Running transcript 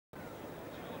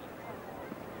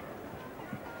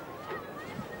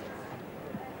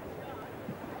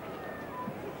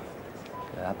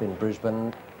up in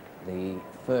Brisbane. The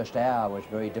first hour was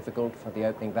very difficult for the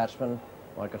opening batsman.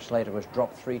 Michael Slater was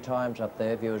dropped 3 times up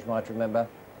there, viewers might remember.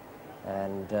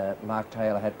 And Mark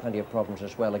Taylor had plenty of problems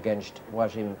as well against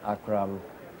WASIM AKRAM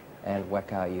and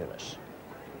Yunus.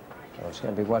 So it's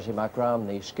going to be WASIM AKRAM,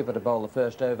 the skipper, to bowl the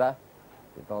first over.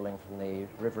 He's bowling from the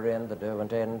river end, the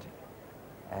Derwent end.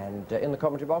 And in the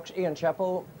commentary box, Ian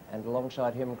Chappell, and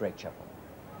alongside him, Greg Chappell.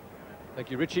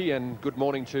 Thank you, Richie, and good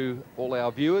morning to all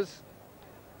our viewers,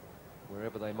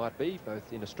 wherever they might be,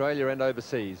 both in Australia and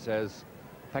overseas, as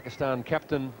Pakistan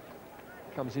captain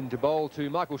comes in to bowl to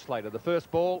Michael Slater. The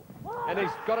first ball, and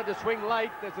he's got it to swing late.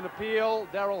 There's an appeal.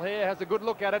 Darryl Hare has a good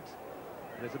look at it.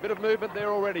 There's a bit of movement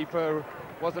there already for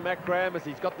WASIM AKRAM, as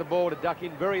he's got the ball to duck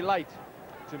in very late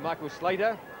to Michael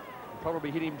Slater.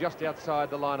 Probably hit him just outside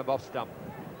the line of off stump.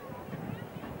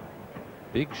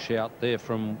 Big shout there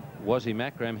from WASIM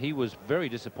AKRAM. He was very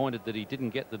disappointed that he didn't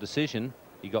get the decision.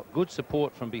 He got good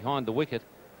support from behind the wicket.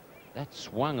 That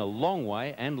swung a long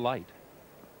way and late.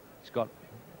 He's got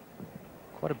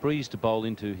quite a breeze to bowl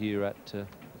into here at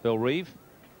Bellerive.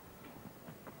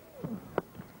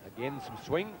 Again, some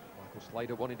swing. Michael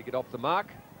Slater wanting to get off the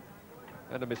mark,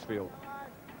 and a misfield.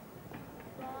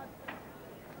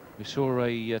 We saw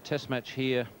a test match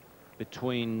here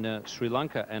between Sri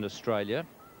Lanka and Australia,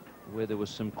 where there was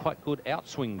some quite good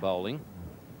outswing bowling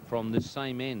from this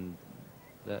same end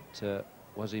that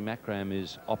WASIM AKRAM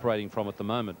is operating from at the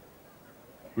moment.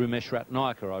 Rumesh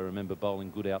Ratnayaka, I remember, bowling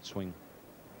good outswing.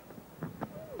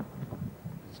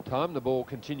 This time the ball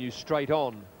continues straight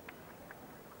on.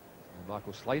 And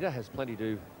Michael Slater has plenty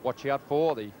to watch out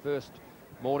for. The first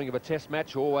morning of a test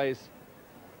match, always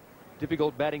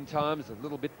difficult batting times, a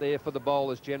little bit there for the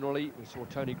bowlers generally. We saw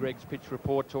Tony Gregg's pitch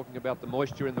report talking about the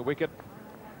moisture in the wicket.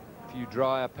 A few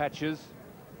drier patches.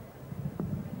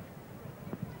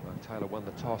 Mark Taylor won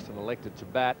the toss and elected to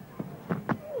bat.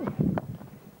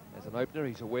 As an opener,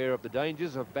 he's aware of the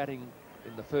dangers of batting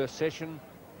in the first session.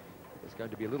 There's going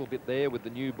to be a little bit there with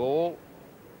the new ball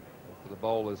for the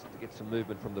bowlers to get some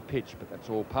movement from the pitch, but that's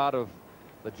all part of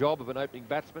the job of an opening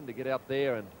batsman, to get out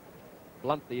there and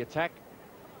blunt the attack,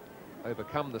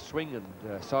 overcome the swing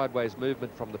and sideways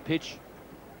movement from the pitch,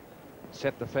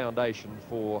 set the foundation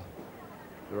for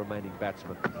the remaining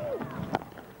batsmen.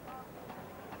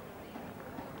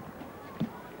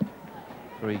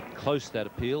 Very close, that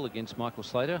appeal against Michael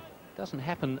Slater. Doesn't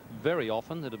happen very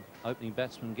often that an opening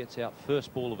batsman gets out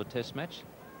first ball of a test match.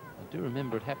 I do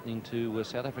remember it happening to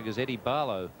South Africa's Eddie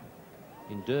Barlow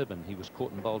in Durban. He was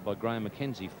caught and bowled by Graham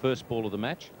McKenzie, first ball of the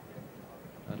match.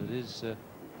 But it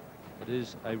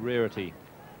is a rarity.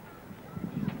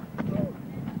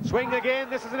 Swing again.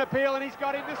 This is an appeal, and he's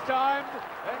got him this time.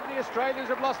 And the Australians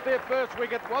have lost their first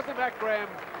wicket. WASIM AKRAM,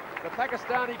 the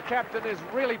Pakistani captain, is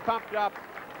really pumped up.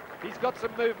 He's got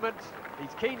some movement.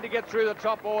 He's keen to get through the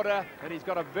top order, and he's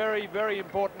got a very, very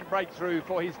important breakthrough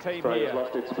for his team here.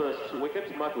 Lost its first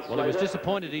wicket. Well, he was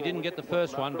disappointed he didn't get the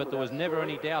first one, but there was never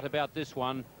any doubt about this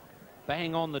one.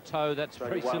 Bang on the toe. That's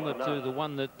very similar to the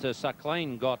one that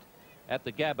Sakleen got at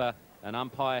the Gabba, and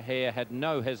umpire Hare had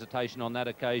no hesitation on that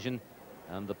occasion.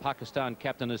 And the Pakistan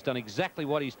captain has done exactly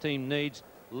what his team needs,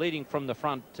 leading from the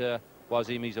front.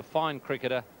 WASIM, he's a fine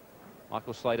cricketer.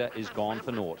 Michael Slater is gone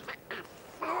for naught.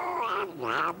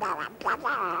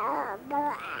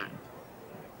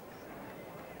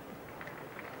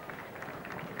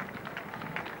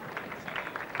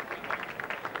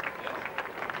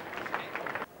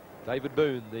 David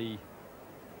Boone, the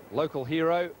local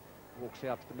hero, walks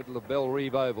out to the middle of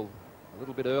Bellerive Oval a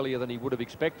little bit earlier than he would have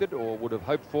expected or would have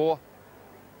hoped for.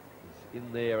 He's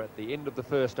in there at the end of the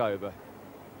first over.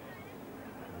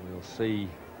 We'll see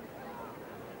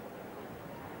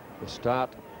the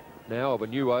start now of a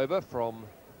new over from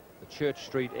the Church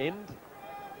Street end.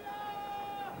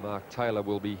 Mark Taylor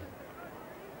will be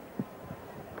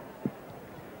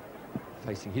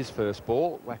facing his first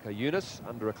ball. Yunus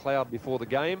under a cloud before the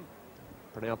game,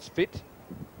 pronounced fit.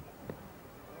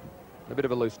 A bit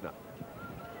of a loosener.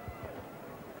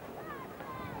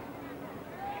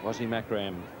 WASIM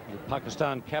AKRAM, the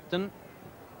Pakistan captain,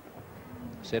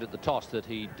 said at the toss that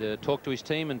he'd talked to his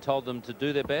team and told them to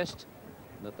do their best,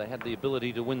 and that they had the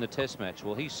ability to win the test match.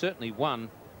 Well, he's certainly one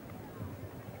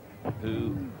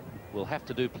who will have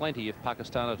to do plenty if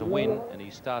Pakistan are to win, and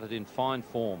he started in fine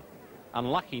form.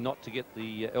 Unlucky not to get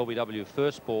the LBW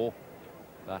first ball,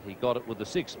 but he got it with the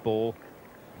sixth ball,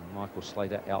 and Michael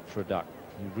Slater out for a duck.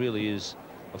 He really is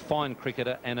a fine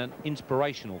cricketer and an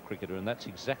inspirational cricketer, and that's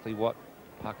exactly what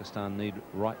Pakistan need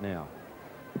right now.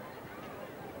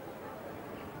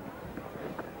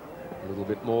 A little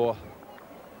bit more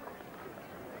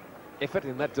effort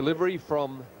in that delivery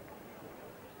from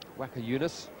Waka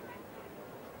Yunus.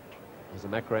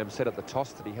 WASIM Akram said at the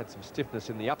toss that he had some stiffness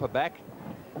in the upper back.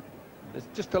 There's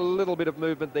just a little bit of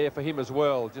movement there for him as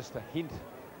well. Just a hint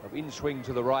of in-swing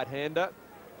to the right-hander.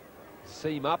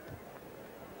 Seam up.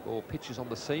 Ball pitches on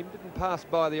the seam. Didn't pass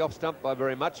by the off-stump by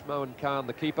very much. Mohan Khan,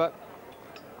 the keeper.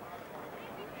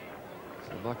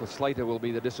 So Michael Slater will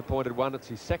be the disappointed one. It's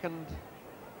his second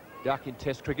duck in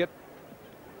Test cricket.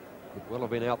 Could well have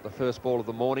been out the first ball of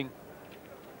the morning.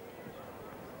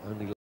 Only